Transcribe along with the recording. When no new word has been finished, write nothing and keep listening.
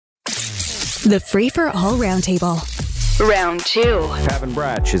The Free for All Roundtable. Round 2. Paven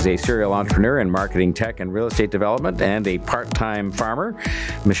Bratch is a serial entrepreneur in marketing, tech, and real estate development, and a part-time farmer.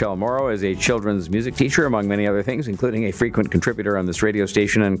 Michelle Morrow is a children's music teacher, among many other things, including a frequent contributor on this radio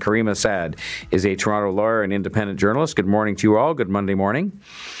station. And Caryma Sa'd is a Toronto lawyer and independent journalist. Good morning to you all. Good Monday morning.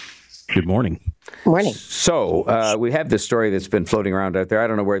 Good morning. Morning. So we have this story that's been floating around out there. I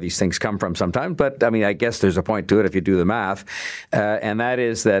don't know where these things come from sometimes, but I mean, I guess there's a point to it if you do the math. And that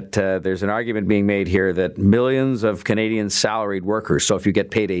is that there's an argument being made here that millions of Canadian salaried workers, so if you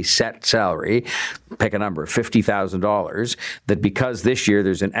get paid a set salary, pick a number, $50,000, that because this year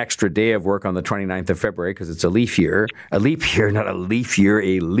there's an extra day of work on the 29th of February because it's a leap year, not a leaf year,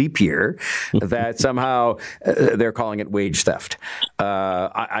 a leap year, that somehow they're calling it wage theft.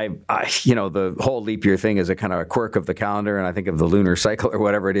 The whole leap year thing is a kind of a quirk of the calendar, and I think of the lunar cycle or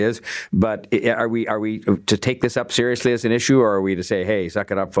whatever it is. But are we to take this up seriously as an issue, or are we to say, hey,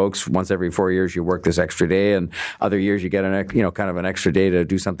 suck it up, folks? Once every 4 years you work this extra day, and other years you get kind of an extra day to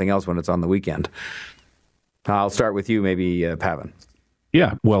do something else when it's on the weekend. I'll start with you, maybe Paven.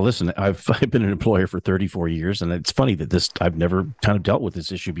 Yeah, well, listen, I've been an employer for 34 years, and it's funny that I've never kind of dealt with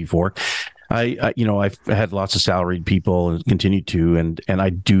this issue before. I've had lots of salaried people and continue to, and I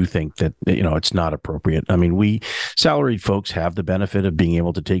do think that, it's not appropriate. I mean, we salaried folks have the benefit of being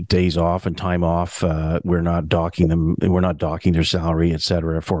able to take days off and time off. We're not docking them. We're not docking their salary, et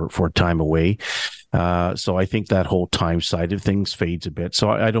cetera, for time away. So I think that whole time side of things fades a bit. So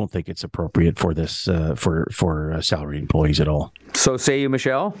I don't think it's appropriate for this, for salaried employees at all. So say you,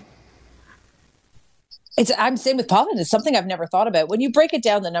 Michelle? I'm same with Paven. It's something I've never thought about. When you break it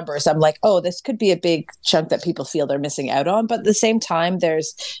down the numbers, I'm like, oh, this could be a big chunk that people feel they're missing out on. But at the same time,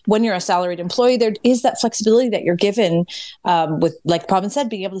 when you're a salaried employee, there is that flexibility that you're given with, like Paven said,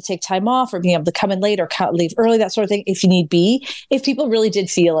 being able to take time off or being able to come in late or leave early, that sort of thing, if you need be. If people really did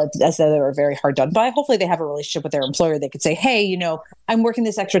feel as though they were very hard done by, hopefully they have a relationship with their employer. They could say, hey, I'm working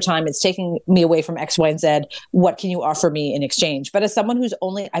this extra time. It's taking me away from X, Y, and Z. What can you offer me in exchange? But as someone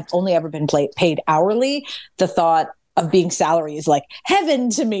I've only ever been paid hourly, the thought of being salary is like heaven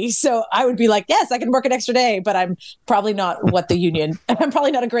to me. So I would be like, yes, I can work an extra day, but I'm probably not I'm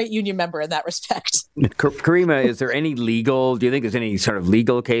probably not a great union member in that respect. Caryma, do you think there's any sort of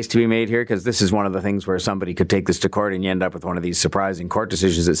legal case to be made here? Because this is one of the things where somebody could take this to court and you end up with one of these surprising court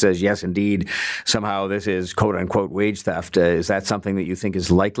decisions that says, yes, indeed, somehow this is quote unquote wage theft. Is that something that you think is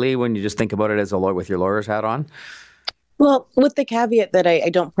likely when you just think about it as a lawyer with your lawyer's hat on? Well, with the caveat that I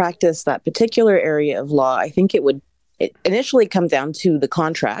don't practice that particular area of law, I think it initially come down to the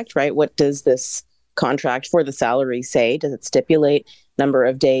contract, right? What does this contract for the salary say? Does it stipulate number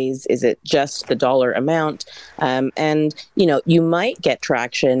of days? Is it just the dollar amount? And you might get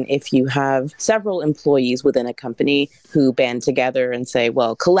traction if you have several employees within a company who band together and say,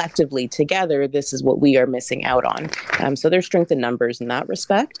 well, collectively together, this is what we are missing out on. So there's strength in numbers in that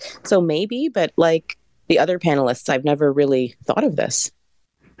respect. So maybe, but like the other panelists, I've never really thought of this.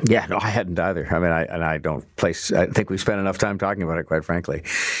 Yeah, no, I hadn't either. I mean, I think we've spent enough time talking about it, quite frankly.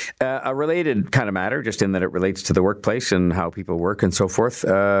 A related kind of matter, just in that it relates to the workplace and how people work and so forth.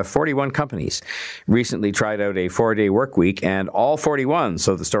 41 companies recently tried out a 4-day work week, and all 41,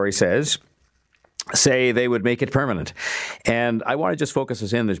 so the story says, say they would make it permanent. And I want to just focus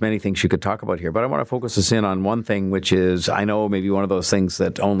us in. There's many things you could talk about here, but I want to focus us in on one thing, which is, I know maybe one of those things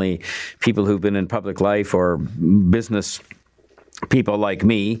that only people who've been in public life or business people like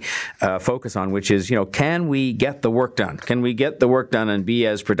me focus on, which is, can we get the work done? Can we get the work done and be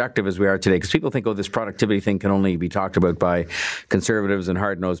as productive as we are today? Because people think, this productivity thing can only be talked about by conservatives and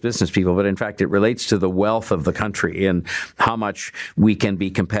hard-nosed business people. But in fact, it relates to the wealth of the country and how much we can be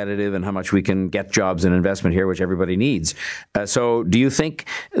competitive and how much we can get jobs and investment here, which everybody needs. So do you think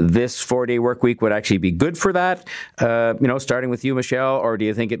this 4-day work week would actually be good for that? Starting with you, Michelle, or do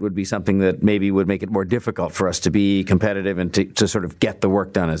you think it would be something that maybe would make it more difficult for us to be competitive and to sort of get the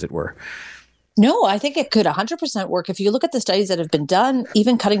work done, as it were? No, I think it could 100% work. If you look at the studies that have been done,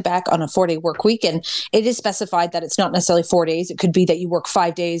 even cutting back on a 4-day work week, and it is specified that it's not necessarily 4 days. It could be that you work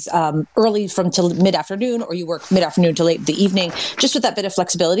 5 days early till mid-afternoon, or you work mid-afternoon to late in the evening, just with that bit of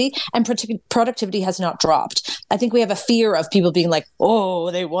flexibility. And productivity has not dropped. I think we have a fear of people being like, oh,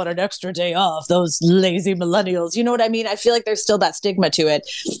 they want an extra day off, those lazy millennials. You know what I mean? I feel like there's still that stigma to it.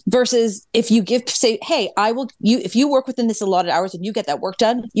 Versus if you say, hey, if you work within this allotted hours and you get that work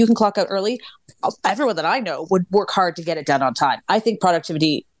done, you can clock out early. Everyone that I know would work hard to get it done on time. I think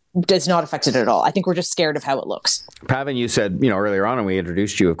productivity does not affect it at all. I think we're just scared of how it looks. Paven, you said, earlier on when we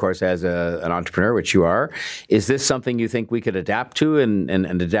introduced you, of course, as an entrepreneur, which you are, is this something you think we could adapt to and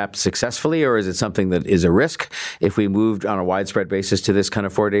adapt successfully, or is it something that is a risk if we moved on a widespread basis to this kind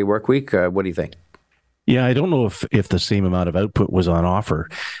of 4-day work week? What do you think? Yeah, I don't know if the same amount of output was on offer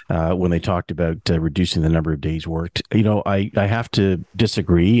when they talked about reducing the number of days worked. I have to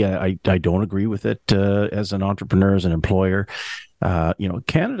disagree. I don't agree with it as an entrepreneur, as an employer.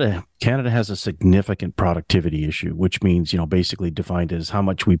 Canada has a significant productivity issue, which means, basically defined as how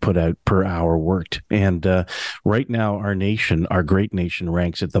much we put out per hour worked. And right now, our great nation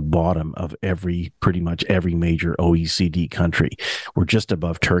ranks at the bottom of pretty much every major OECD country. We're just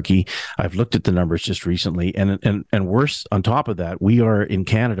above Turkey. I've looked at the numbers just recently, and worse, on top of that, we are in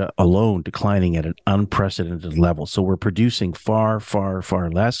Canada alone declining at an unprecedented level. So we're producing far, far, far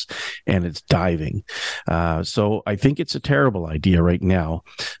less, and it's diving. So I think it's a terrible idea right now.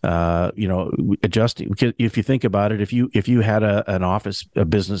 Adjusting. If you think about it, if you had a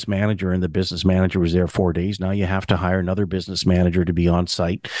business manager and the business manager was there 4 days, now you have to hire another business manager to be on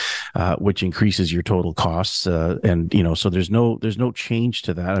site, which increases your total costs. So there's no change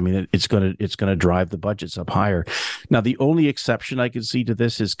to that. I mean, it's going to drive the budgets up higher. Now, the only exception I can see to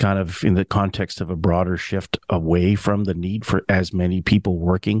this is kind of in the context of a broader shift away from the need for as many people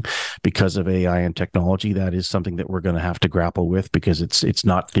working because of AI and technology. That is something that we're going to have to grapple with because it's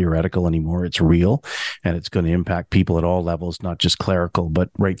not theoretical anymore. It's real, and it's going to impact people at all levels, not just clerical, but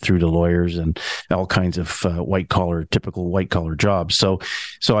right through to lawyers and all kinds of typical white collar jobs. So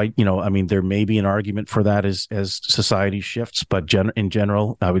there may be an argument for that as society shifts, but in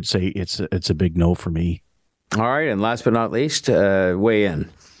general, I would say it's a big no for me. All right, and last but not least, weigh in.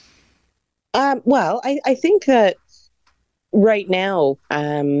 Well, I think that right now,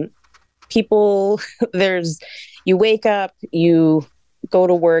 people, you wake up, you go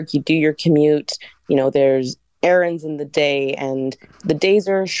to work, you do your commute, there's errands in the day, and the days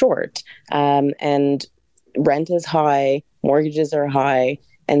are short, and rent is high, mortgages are high.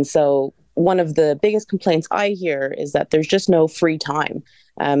 And so one of the biggest complaints I hear is that there's just no free time.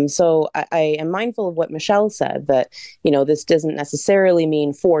 So I am mindful of what Michelle said, that, this doesn't necessarily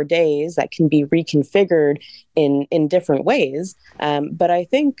mean 4 days, that can be reconfigured in different ways. But I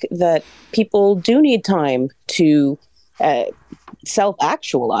think that people do need time to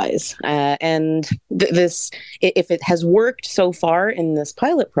self-actualize. And this, if it has worked so far in this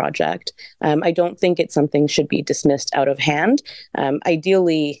pilot project, I don't think it's something should be dismissed out of hand.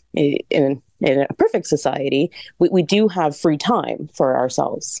 Ideally, in a perfect society, we do have free time for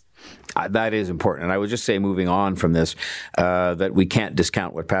ourselves. That is important. And I would just say, moving on from this, that we can't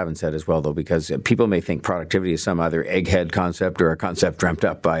discount what Paven said as well, though, because people may think productivity is some other egghead concept or a concept dreamt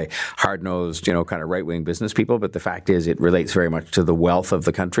up by hard-nosed, kind of right-wing business people. But the fact is, it relates very much to the wealth of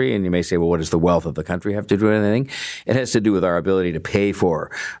the country. And you may say, well, what does the wealth of the country have to do with anything? It has to do with our ability to pay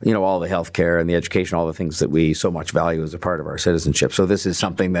for, all the health care and the education, all the things that we so much value as a part of our citizenship. So this is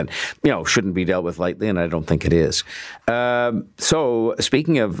something that, shouldn't be dealt with lightly, and I don't think it is. So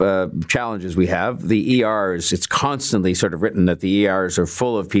speaking of challenges we have, the ERs, it's constantly sort of written that the ERs are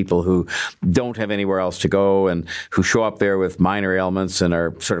full of people who don't have anywhere else to go and who show up there with minor ailments and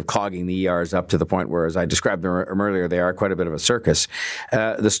are sort of clogging the ERs up to the point where, as I described them earlier, they are quite a bit of a circus.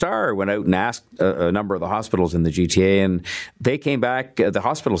 The Star went out and asked a number of the hospitals in the GTA, and they came back, the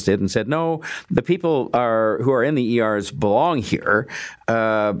hospitals did, and said, no, the people who are in the ERs belong here.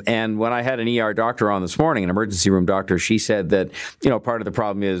 And when I had an ER doctor on this morning, an emergency room doctor, she said that, part of the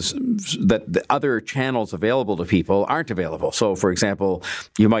problem is that the other channels available to people aren't available. So, for example,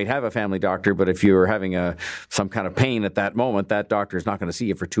 you might have a family doctor, but if you're having some kind of pain at that moment, that doctor is not going to see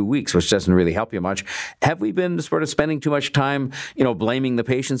you for 2 weeks, which doesn't really help you much. Have we been sort of spending too much time, blaming the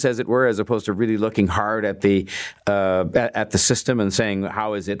patients, as it were, as opposed to really looking hard at the system and saying,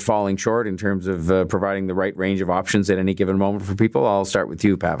 how is it falling short in terms of providing the right range of options at any given moment for people? I'll start with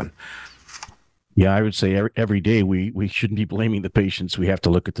you, Paven. Yeah, I would say every day we shouldn't be blaming the patients. We have to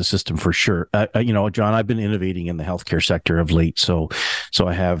look at the system for sure. John, I've been innovating in the healthcare sector of late, so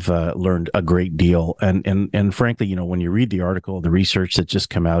I have learned a great deal. And frankly, when you read the article, the research that just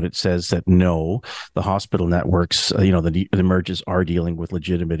come out, it says that no, the hospital networks, the emerges are dealing with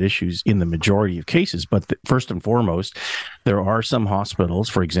legitimate issues in the majority of cases. But first and foremost, there are some hospitals,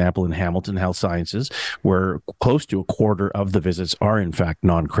 for example, in Hamilton Health Sciences, where close to a quarter of the visits are in fact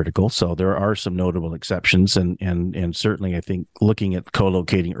non-critical. So there are some notable notable exceptions, and certainly I think looking at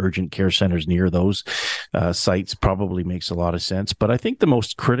co-locating urgent care centers near those sites probably makes a lot of sense. But I think the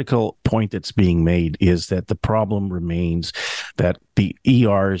most critical point that's being made is that the problem remains that the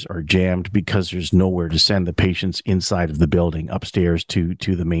ERs are jammed because there's nowhere to send the patients inside of the building, upstairs to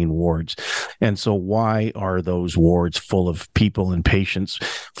the main wards. And so why are those wards full of people and patients?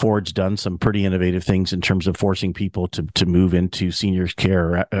 Ford's done some pretty innovative things in terms of forcing people to move into seniors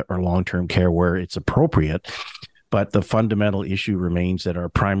care or long-term care where it's appropriate. But the fundamental issue remains that our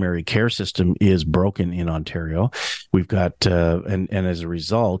primary care system is broken in Ontario. We've got, and as a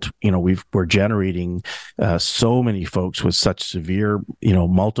result, we're generating so many folks with such severe,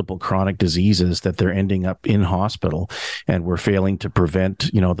 multiple chronic diseases that they're ending up in hospital, and we're failing to prevent,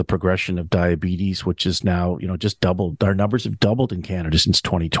 the progression of diabetes, which is now, just doubled. Our numbers have doubled in Canada since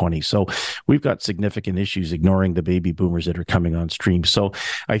 2020. So we've got significant issues, ignoring the baby boomers that are coming on stream. So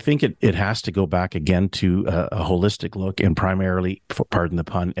I think it has to go back again to a holistic look, and primarily, pardon the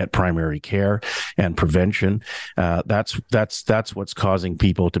pun, at primary care and prevention. That's what's causing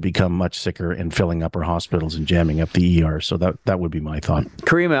people to become much sicker and filling up our hospitals and jamming up the ER. So that would be my thought.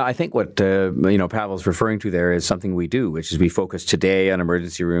 Caryma, I think what Pavel's referring to there is something we do, which is we focus today on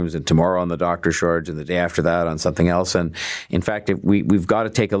emergency rooms and tomorrow on the doctor shortage and the day after that on something else. And in fact, we've got to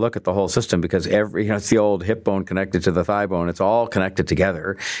take a look at the whole system, because it's the old hip bone connected to the thigh bone. It's all connected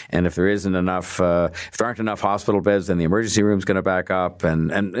together. And if there isn't enough, if there aren't enough hospital beds, then the emergency room's going to back up.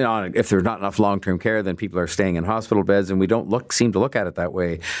 And if there's not enough long-term care, then people are staying in hospital beds. And we don't seem to look at it that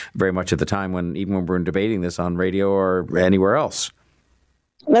way very much at the time, even when we're debating this on radio or anywhere else.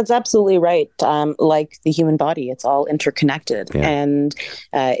 That's absolutely right. Like the human body, it's all interconnected. Yeah. And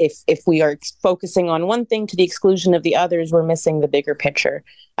if we are focusing on one thing to the exclusion of the others, we're missing the bigger picture.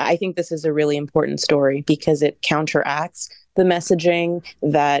 I think this is a really important story because it counteracts the messaging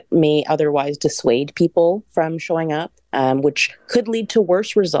that may otherwise dissuade people from showing up, which could lead to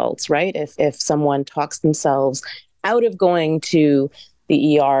worse results, right? If someone talks themselves out of going to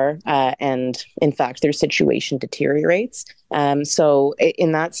the ER and, in fact, their situation deteriorates. So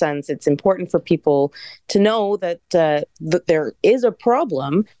in that sense, it's important for people to know that there is a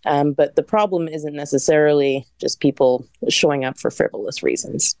problem, but the problem isn't necessarily just people showing up for frivolous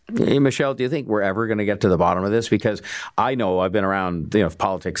reasons. Hey, Michelle, do you think we're ever going to get to the bottom of this? Because I know I've been around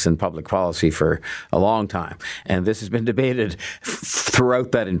politics and public policy for a long time, and this has been debated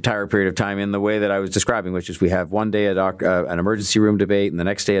throughout that entire period of time in the way that I was describing, which is we have one day an emergency room debate, and the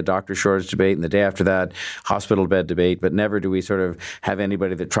next day a doctor shortage debate, and the day after that hospital bed debate, but never do we sort of have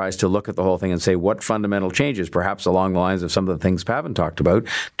anybody that tries to look at the whole thing and say what fundamental changes, perhaps along the lines of some of the things Paven talked about,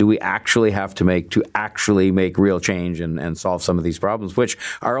 do we actually have to make real change and solve some of these problems, which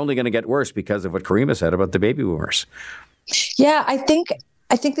are only going to get worse because of what Caryma said about the baby boomers. Yeah, I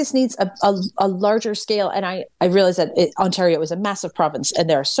think this needs a larger scale. And I realize that Ontario is a massive province, and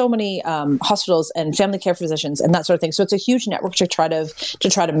there are so many hospitals and family care physicians and that sort of thing. So it's a huge network to try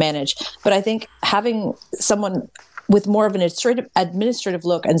to manage. But I think having someone with more of an administrative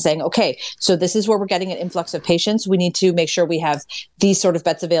look and saying, okay, so this is where we're getting an influx of patients. We need to make sure we have these sort of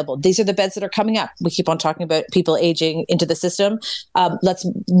beds available. These are the beds that are coming up. We keep on talking about people aging into the system.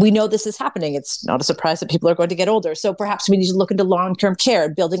 We know this is happening. It's not a surprise that people are going to get older. So perhaps we need to look into long-term care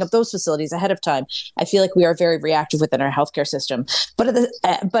and building up those facilities ahead of time. I feel like we are very reactive within our healthcare system.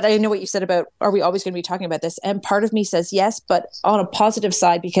 But I know what you said about, are we always going to be talking about this? And part of me says yes, but on a positive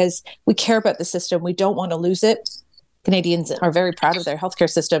side, because we care about the system, we don't want to lose it. Canadians are very proud of their healthcare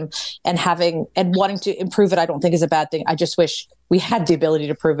system, and wanting to improve it, I don't think is a bad thing. I just wish we had the ability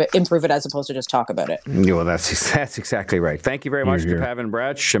to improve it as opposed to just talk about it. Well, that's exactly right. Thank you very much to Paven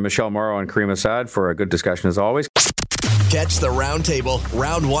Bratch, Michelle Morrow, and Caryma Sa'd for a good discussion as always. Catch the Roundtable,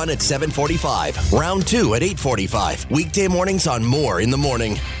 Round 1 at 7:45, Round 2 at 8:45. Weekday mornings on More in the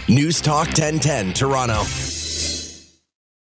Morning. News Talk 1010 Toronto.